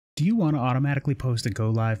Do you want to automatically post a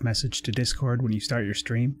go live message to Discord when you start your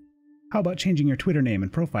stream? How about changing your Twitter name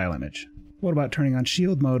and profile image? What about turning on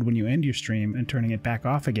shield mode when you end your stream and turning it back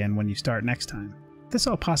off again when you start next time? This is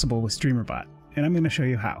all possible with StreamerBot, and I'm going to show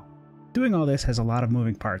you how. Doing all this has a lot of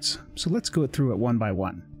moving parts, so let's go through it one by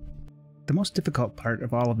one. The most difficult part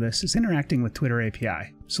of all of this is interacting with Twitter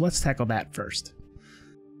API, so let's tackle that first.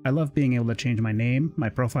 I love being able to change my name, my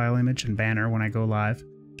profile image and banner when I go live,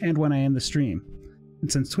 and when I end the stream.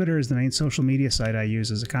 And since Twitter is the main social media site I use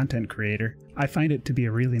as a content creator, I find it to be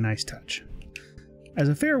a really nice touch. As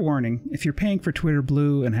a fair warning, if you're paying for Twitter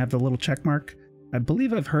Blue and have the little checkmark, I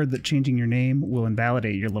believe I've heard that changing your name will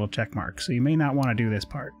invalidate your little checkmark, so you may not want to do this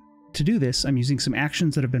part. To do this, I'm using some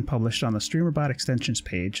actions that have been published on the StreamerBot extensions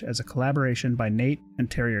page as a collaboration by Nate and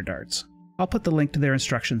Terrier Darts. I'll put the link to their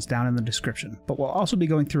instructions down in the description, but we'll also be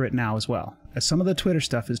going through it now as well, as some of the Twitter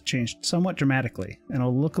stuff has changed somewhat dramatically, and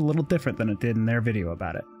it'll look a little different than it did in their video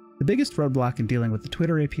about it. The biggest roadblock in dealing with the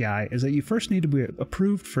Twitter API is that you first need to be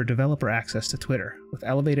approved for developer access to Twitter, with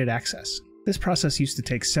elevated access. This process used to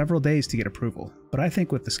take several days to get approval, but I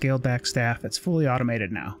think with the scaled back staff, it's fully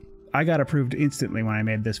automated now. I got approved instantly when I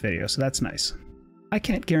made this video, so that's nice. I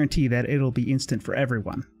can't guarantee that it'll be instant for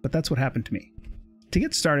everyone, but that's what happened to me. To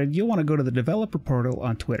get started, you'll want to go to the developer portal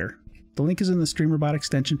on Twitter. The link is in the StreamerBot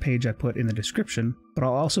extension page I put in the description, but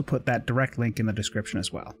I'll also put that direct link in the description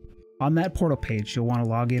as well. On that portal page, you'll want to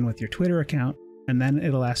log in with your Twitter account, and then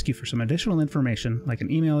it'll ask you for some additional information like an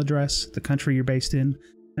email address, the country you're based in,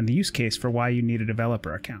 and the use case for why you need a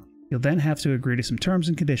developer account. You'll then have to agree to some terms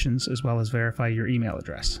and conditions as well as verify your email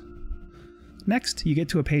address. Next, you get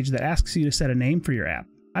to a page that asks you to set a name for your app.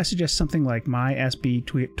 I suggest something like my SB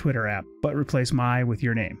Twitter app, but replace my with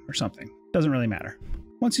your name or something. Doesn't really matter.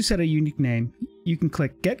 Once you set a unique name, you can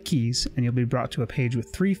click Get Keys and you'll be brought to a page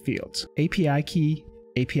with 3 fields: API key,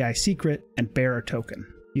 API secret, and bearer token.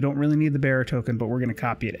 You don't really need the bearer token, but we're going to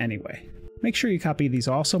copy it anyway. Make sure you copy these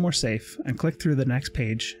all somewhere safe and click through the next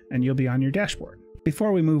page and you'll be on your dashboard.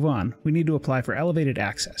 Before we move on, we need to apply for elevated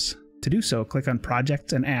access. To do so, click on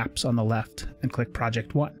Projects and Apps on the left and click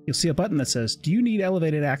Project 1. You'll see a button that says, "Do you need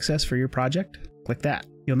elevated access for your project?" Click that.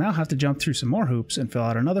 You'll now have to jump through some more hoops and fill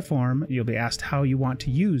out another form. You'll be asked how you want to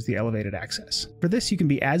use the elevated access. For this, you can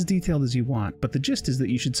be as detailed as you want, but the gist is that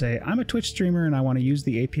you should say, "I'm a Twitch streamer and I want to use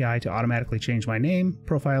the API to automatically change my name,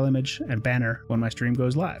 profile image, and banner when my stream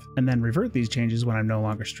goes live, and then revert these changes when I'm no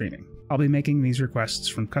longer streaming." I'll be making these requests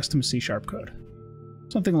from custom C# code.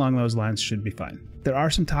 Something along those lines should be fine. There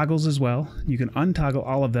are some toggles as well. You can untoggle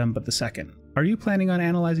all of them but the second. Are you planning on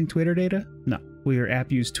analyzing Twitter data? No. Will your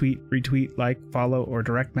app use tweet, retweet, like, follow, or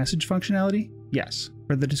direct message functionality? Yes.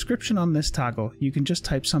 For the description on this toggle, you can just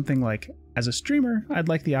type something like, "As a streamer, I'd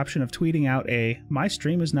like the option of tweeting out a 'My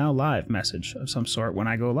stream is now live' message of some sort when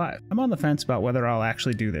I go live." I'm on the fence about whether I'll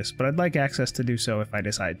actually do this, but I'd like access to do so if I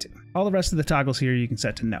decide to. All the rest of the toggles here you can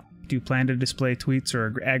set to no. Do you plan to display tweets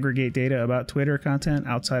or aggregate data about Twitter content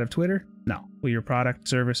outside of Twitter? No. Will your product,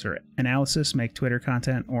 service, or analysis make Twitter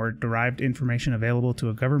content or derived information available to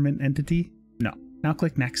a government entity? No. Now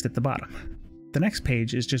click Next at the bottom. The next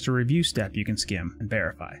page is just a review step you can skim and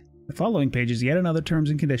verify. The following page is yet another terms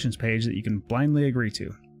and conditions page that you can blindly agree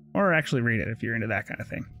to, or actually read it if you're into that kind of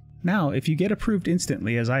thing. Now, if you get approved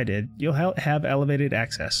instantly as I did, you'll have elevated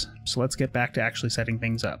access, so let's get back to actually setting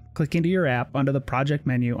things up. Click into your app under the project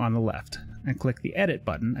menu on the left, and click the Edit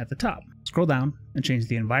button at the top. Scroll down and change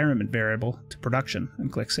the environment variable to production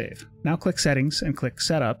and click Save. Now click Settings and click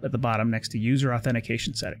Setup at the bottom next to User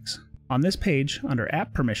Authentication Settings. On this page, under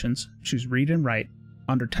App Permissions, choose Read and Write.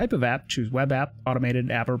 Under Type of App, choose Web App,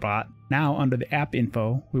 Automated App, or Bot. Now, under the App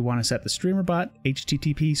Info, we want to set the StreamerBot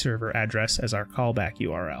HTTP server address as our callback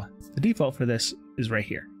URL. The default for this is right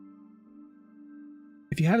here.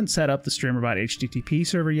 If you haven't set up the StreamerBot HTTP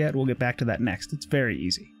server yet, we'll get back to that next. It's very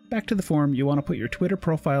easy. Back to the form, you want to put your Twitter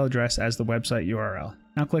profile address as the website URL.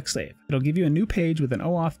 Now click Save. It'll give you a new page with an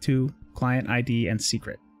OAuth 2, client ID, and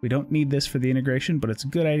secret. We don't need this for the integration, but it's a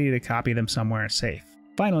good idea to copy them somewhere safe.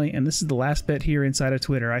 Finally, and this is the last bit here inside of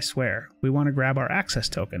Twitter, I swear, we want to grab our access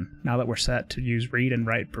token now that we're set to use read and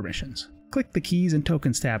write permissions. Click the Keys and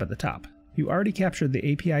Tokens tab at the top. You already captured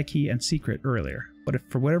the API key and secret earlier, but if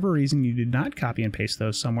for whatever reason you did not copy and paste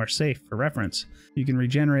those somewhere safe for reference, you can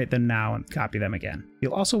regenerate them now and copy them again.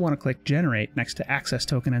 You'll also want to click Generate next to Access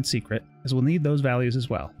Token and Secret, as we'll need those values as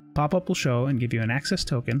well. Pop-up will show and give you an access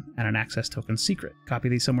token and an access token secret. Copy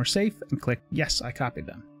these somewhere safe and click Yes, I copied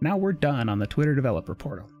them. Now we're done on the Twitter developer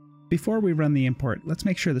portal. Before we run the import, let's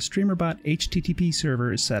make sure the StreamerBot HTTP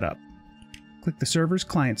server is set up. Click the Servers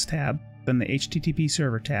Clients tab, then the HTTP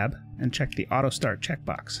Server tab, and check the Auto Start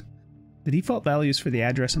checkbox. The default values for the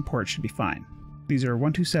address and port should be fine. These are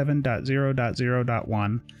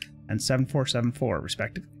 127.0.0.1 and 7474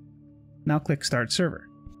 respectively. Now click Start Server.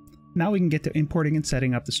 Now we can get to importing and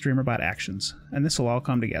setting up the StreamerBot actions, and this will all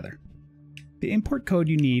come together. The import code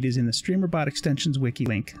you need is in the StreamerBot extensions wiki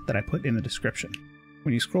link that I put in the description.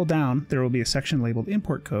 When you scroll down, there will be a section labeled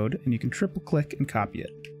Import Code, and you can triple click and copy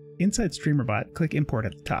it. Inside StreamerBot, click Import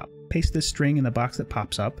at the top. Paste this string in the box that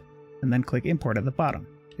pops up, and then click Import at the bottom.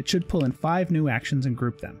 It should pull in 5 new actions and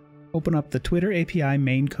group them. Open up the Twitter API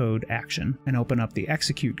main code action, and open up the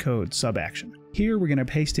Execute Code sub-action. Here we're going to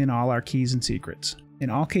paste in all our keys and secrets. In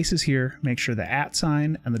all cases here, make sure the @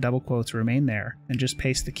 sign and the double quotes remain there, and just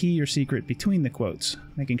paste the key or secret between the quotes,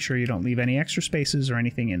 making sure you don't leave any extra spaces or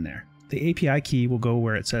anything in there. The API key will go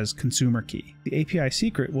where it says Consumer Key. The API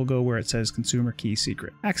secret will go where it says Consumer Key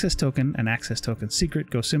Secret. Access Token and Access Token Secret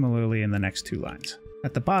go similarly in the next 2 lines.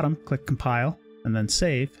 At the bottom, click Compile, and then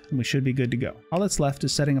Save, and we should be good to go. All that's left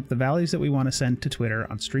is setting up the values that we want to send to Twitter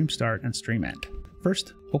on Stream Start and Stream End.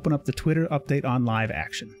 First, open up the Twitter Update on Live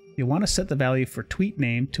action. You'll want to set the value for tweet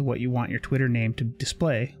name to what you want your Twitter name to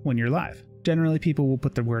display when you're live. Generally, people will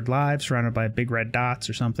put the word live surrounded by big red dots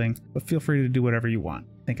or something, but feel free to do whatever you want.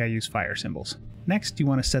 I think I use fire symbols. Next, you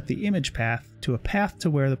want to set the image path to a path to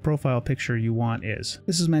where the profile picture you want is.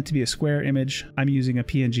 This is meant to be a square image. I'm using a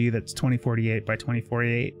PNG that's 2048 by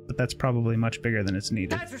 2048, but that's probably much bigger than it's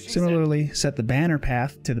needed. Similarly, set the banner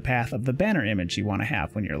path to the path of the banner image you want to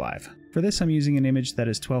have when you're live. For this, I'm using an image that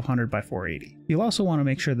is 1200 by 480. You'll also want to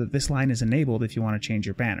make sure that this line is enabled if you want to change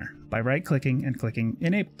your banner, by right-clicking and clicking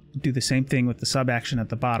Enable. Do the same thing with the sub-action at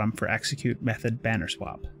the bottom for Execute Method Banner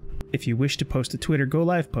Swap. If you wish to post a Twitter Go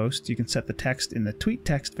Live post, you can set the text in the tweet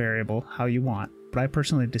text variable how you want, but I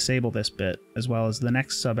personally disable this bit, as well as the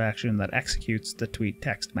next sub-action that executes the tweet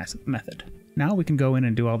text method. Now we can go in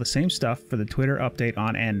and do all the same stuff for the Twitter Update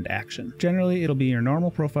on End action. Generally, it'll be your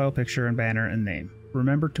normal profile picture and banner and name.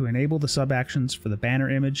 Remember to enable the sub-actions for the banner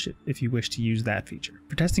image if you wish to use that feature.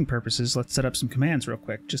 For testing purposes, let's set up some commands real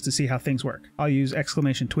quick, just to see how things work. I'll use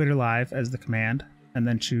 !Twitter Live as the command, and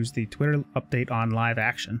then choose the Twitter Update on Live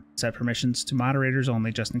action. Set permissions to moderators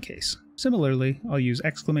only just in case. Similarly, I'll use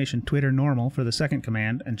 !Twitter Normal for the second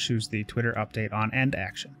command and choose the Twitter Update on End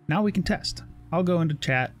action. Now we can test. I'll go into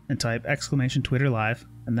chat and type !Twitter Live,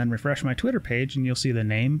 and then refresh my Twitter page, and you'll see the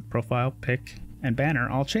name, profile, pic, and banner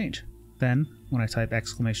all change. Then, when I type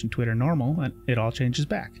 !Twitter Normal, it all changes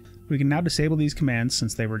back. We can now disable these commands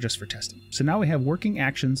since they were just for testing. So now we have working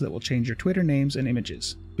actions that will change your Twitter names and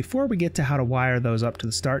images. Before we get to how to wire those up to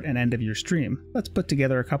the start and end of your stream, let's put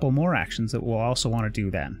together a couple more actions that we'll also want to do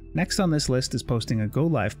then. Next on this list is posting a Go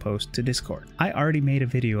Live post to Discord. I already made a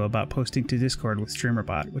video about posting to Discord with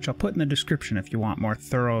StreamerBot, which I'll put in the description if you want more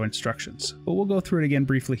thorough instructions, but we'll go through it again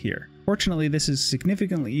briefly here. Fortunately, this is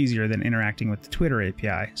significantly easier than interacting with the Twitter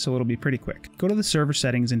API, so it'll be pretty quick. Go to the server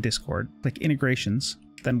settings in Discord, click Integrations,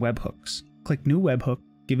 then Webhooks. Click New Webhook,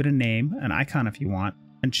 give it a name, an icon if you want,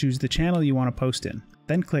 and choose the channel you want to post in.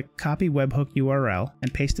 Then click Copy Webhook URL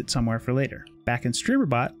and paste it somewhere for later. Back in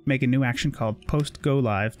StreamerBot, make a new action called Post Go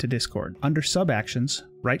Live to Discord. Under Sub-Actions,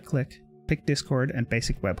 right-click, pick Discord and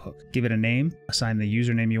Basic Webhook. Give it a name, assign the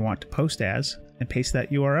username you want to post as, and paste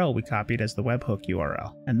that URL we copied as the webhook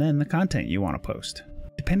URL, and then the content you want to post.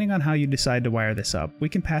 Depending on how you decide to wire this up, we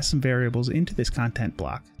can pass some variables into this content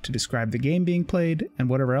block to describe the game being played and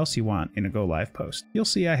whatever else you want in a Go Live post. You'll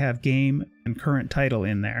see I have game and current title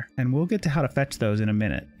in there, and we'll get to how to fetch those in a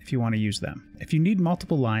minute if you want to use them. If you need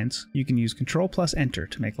multiple lines, you can use Ctrl+Enter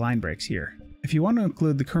to make line breaks here. If you want to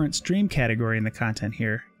include the current stream category in the content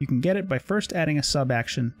here, you can get it by first adding a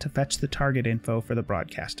sub-action to fetch the target info for the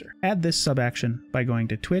broadcaster. Add this sub-action by going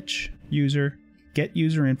to Twitch, User, Get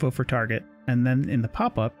User Info for Target, and then in the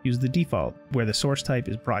pop-up, use the default, where the source type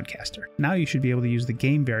is broadcaster. Now you should be able to use the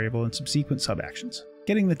game variable in subsequent sub-actions.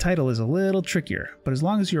 Getting the title is a little trickier, but as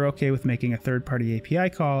long as you're okay with making a third-party API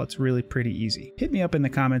call, it's really pretty easy. Hit me up in the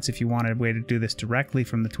comments if you want a way to do this directly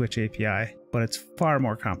from the Twitch API, but it's far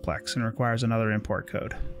more complex and requires another import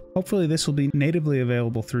code. Hopefully this will be natively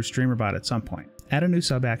available through StreamerBot at some point. Add a new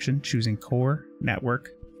sub-action, choosing Core, Network,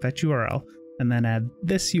 Fetch URL, and then add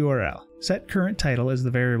this URL. Set current title as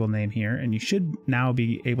the variable name here, and you should now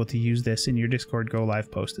be able to use this in your Discord Go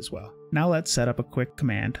Live post as well. Now let's set up a quick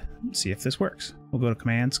command, see if this works. We'll go to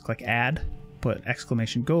Commands, click Add, put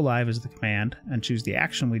 !Go Live as the command, and choose the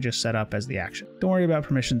action we just set up as the action. Don't worry about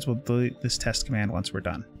permissions, we'll delete this test command once we're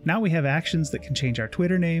done. Now we have actions that can change our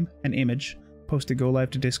Twitter name and image, post a Go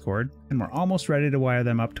Live to Discord, and we're almost ready to wire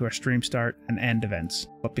them up to our stream start and end events.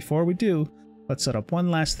 But before we do, let's set up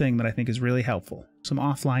one last thing that I think is really helpful, some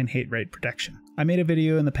offline hate raid protection. I made a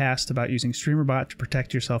video in the past about using StreamerBot to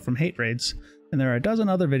protect yourself from hate raids, And there are a dozen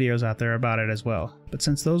other videos out there about it as well, but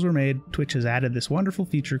since those were made, Twitch has added this wonderful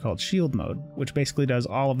feature called Shield Mode, which basically does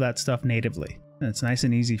all of that stuff natively, and it's nice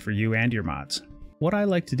and easy for you and your mods. What I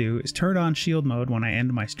like to do is turn on Shield Mode when I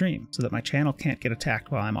end my stream, so that my channel can't get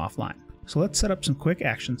attacked while I'm offline. So let's set up some quick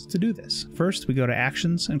actions to do this. First, we go to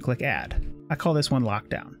Actions and click Add. I call this one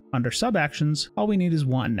Lockdown. Under Sub-Actions, all we need is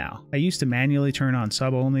one now. I used to manually turn on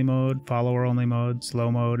Sub-Only Mode, Follower-Only Mode,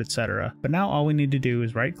 Slow Mode, etc. But now all we need to do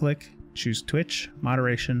is right-click, choose Twitch,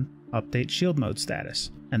 Moderation, Update Shield Mode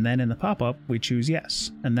Status. And then in the pop-up, we choose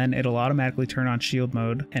Yes. And then it'll automatically turn on Shield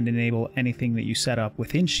Mode and enable anything that you set up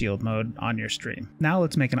within Shield Mode on your stream. Now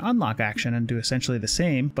let's make an unlock action and do essentially the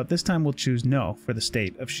same, but this time we'll choose No for the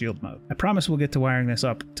state of Shield Mode. I promise we'll get to wiring this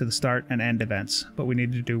up to the start and end events, but we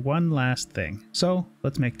need to do one last thing. So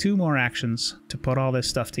let's make 2 more actions to put all this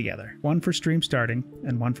stuff together. One for stream starting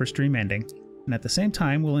and one for stream ending. And at the same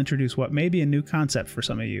time, we'll introduce what may be a new concept for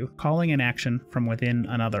some of you, calling an action from within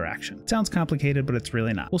another action. It sounds complicated, but it's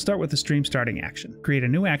really not. We'll start with the stream starting action. Create a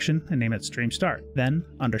new action and name it Stream Start. Then,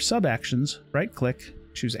 under Sub Actions, right-click,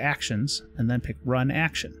 choose Actions, and then pick Run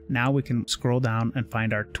Action. Now we can scroll down and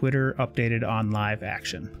find our Twitter Updated on Live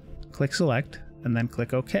action. Click Select, and then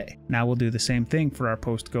click OK. Now we'll do the same thing for our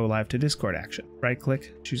post go live to Discord action. Right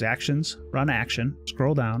click, choose Actions, Run Action,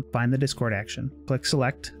 scroll down, find the Discord action, click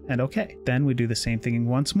Select, and OK. Then we do the same thing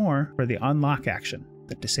once more for the Unlock action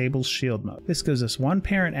that disables Shield Mode. This gives us one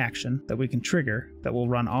parent action that we can trigger that will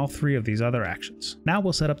run all 3 of these other actions. Now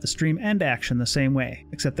we'll set up the Stream End action the same way,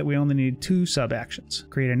 except that we only need 2 sub actions.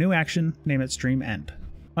 Create a new action, name it Stream End.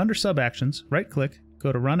 Under Sub Actions, right click,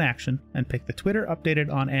 go to Run Action, and pick the Twitter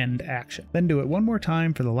Updated on End action. Then do it one more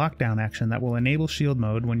time for the Lockdown action that will enable Shield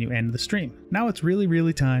Mode when you end the stream. Now it's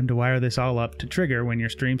really time to wire this all up to trigger when your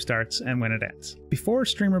stream starts and when it ends. Before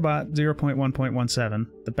StreamerBot 0.1.17,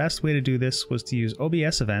 the best way to do this was to use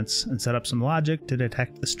OBS events and set up some logic to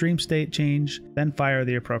detect the stream state change, then fire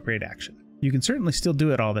the appropriate action. You can certainly still do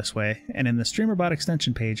it all this way, and in the StreamerBot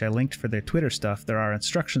extension page I linked for their Twitter stuff there are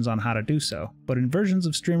instructions on how to do so, but in versions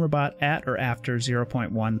of StreamerBot at or after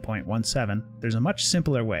 0.1.17, there's a much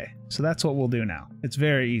simpler way, so that's what we'll do now. It's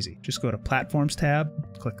very easy. Just go to Platforms tab,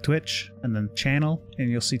 click Twitch, and then Channel, and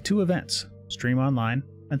you'll see 2 events, Stream Online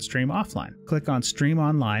and Stream Offline. Click on Stream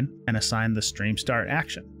Online and assign the Stream Start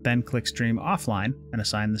action. Then click Stream Offline and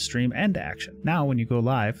assign the Stream End action. Now when you go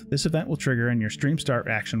live, this event will trigger and your Stream Start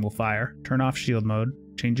action will fire, turn off Shield Mode,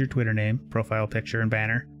 change your Twitter name, profile picture, and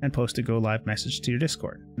banner, and post a go live message to your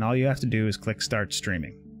Discord. And all you have to do is click Start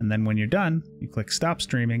Streaming. And then when you're done, you click Stop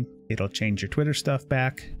Streaming, it'll change your Twitter stuff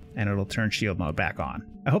back, and it'll turn Shield Mode back on.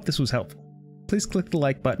 I hope this was helpful. Please click the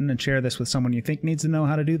like button and share this with someone you think needs to know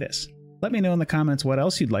how to do this. Let me know in the comments what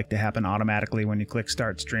else you'd like to happen automatically when you click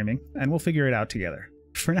Start Streaming, and we'll figure it out together.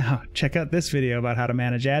 For now, check out this video about how to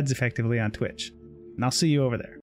manage ads effectively on Twitch, and I'll see you over there.